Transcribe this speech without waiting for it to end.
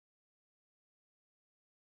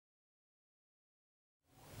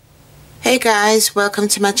Hey guys, welcome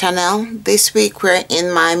to my channel. This week we're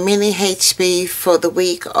in my mini HP for the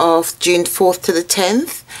week of June 4th to the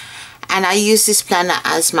 10th, and I use this planner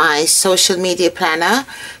as my social media planner,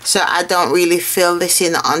 so I don't really fill this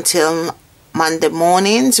in until Monday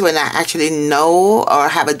mornings when I actually know or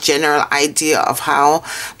have a general idea of how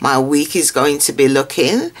my week is going to be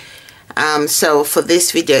looking. So for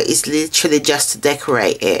this video it's literally just to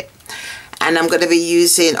decorate it. And I'm going to be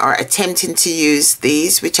using or attempting to use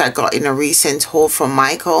these, which I got in a recent haul from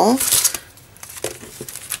Michael.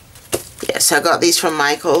 Yes, I got these from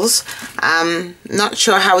Michael's. I'm not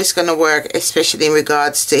sure how it's going to work, especially in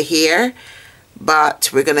regards to here, but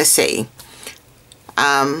we're going to see.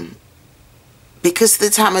 Because the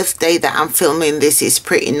time of day that I'm filming this is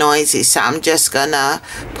pretty noisy, so I'm just going to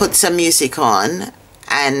put some music on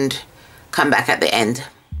and come back at the end.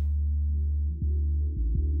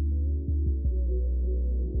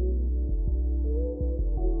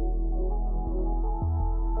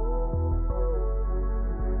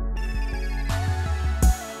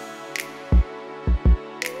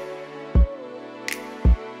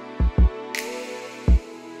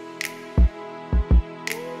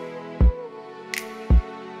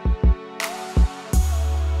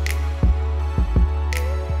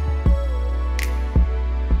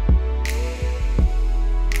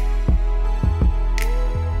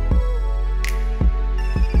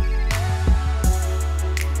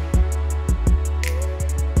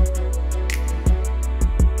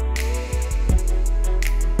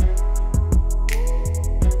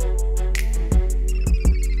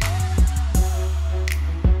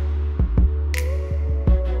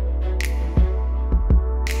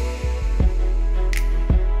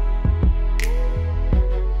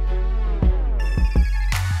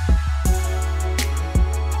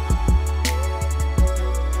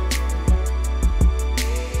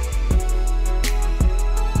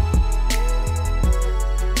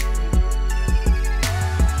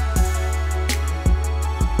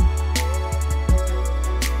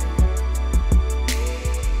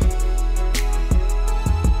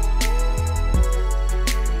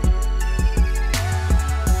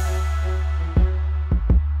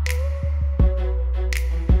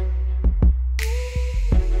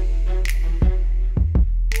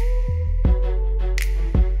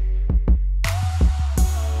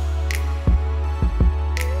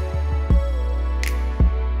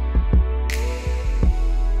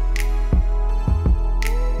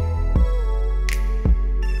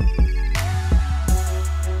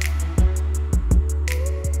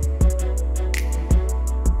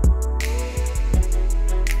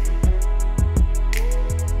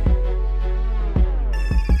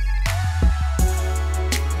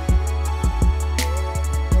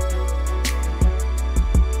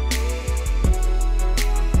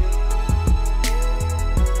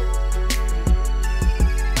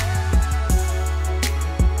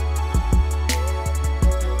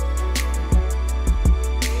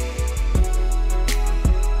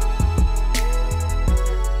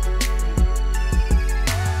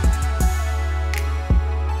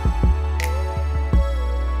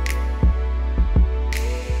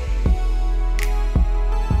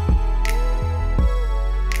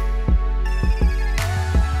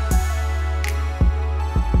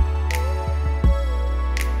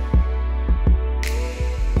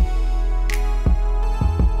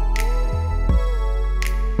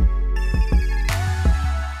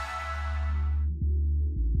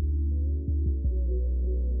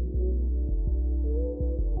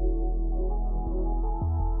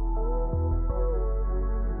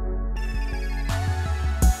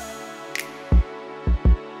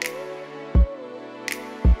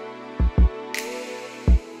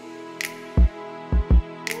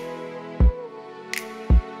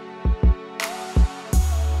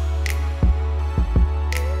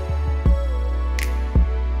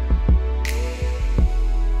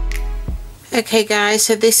 Okay guys,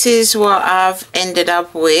 so this is what I've ended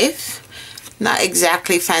up with. Not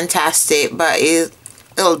exactly fantastic, but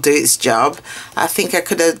it'll do its job. I think I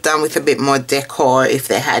could have done with a bit more decor if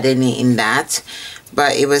they had any in that,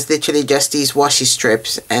 but it was literally just these washi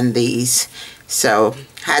strips and these. So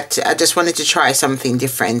I just wanted to try something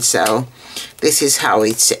different, so this is how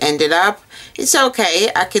it's ended up. It's okay,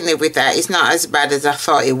 I can live with that. It's not as bad as I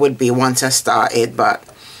thought it would be once I started, but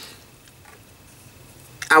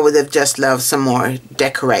I would have just loved some more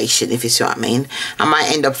decoration, if you see what I mean. I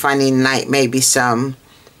might end up finding like maybe some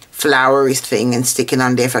flowery thing and sticking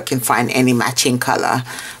on there if I can find any matching color.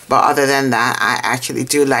 But other than that, I actually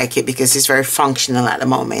do like it because it's very functional at the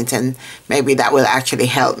moment, and maybe that will actually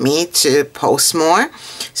help me to post more.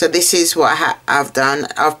 So this is what I've done.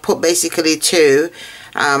 I've put basically two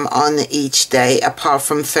on each day, apart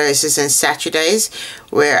from Thursdays and Saturdays,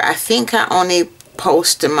 where I think I only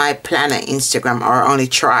post to my planner Instagram, or only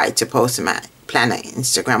try to post to my planner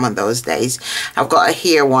Instagram on those days. I've got a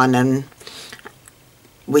hair one, and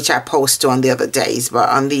which I post to on the other days, but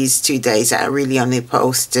on these 2 days I really only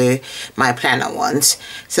post to my planner ones.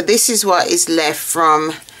 So this is what is left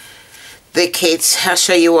from the kits. I'll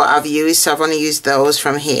show you what I've used. So I've only used those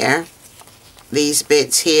from here, these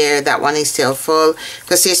bits here. That one is still full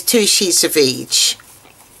because there's 2 sheets of each.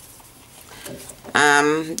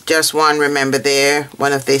 Just one, remember, there,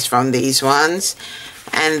 one of this from these ones,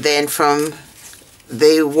 and then from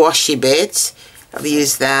the washi bits I've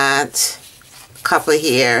used that, couple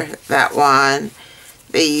here, that one,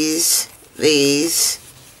 these,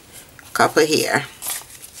 couple here.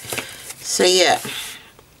 So yeah,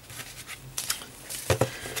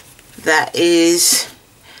 that is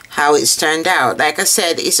how it's turned out. Like I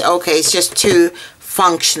said, it's okay, it's just too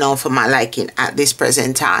functional for my liking at this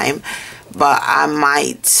present time, but I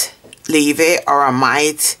might leave it, or I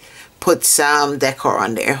might put some decor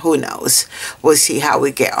on there, who knows. We'll see how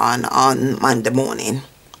we get on Monday morning.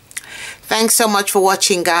 Thanks so much for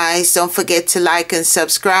watching, guys. Don't forget to like and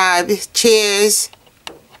subscribe. Cheers.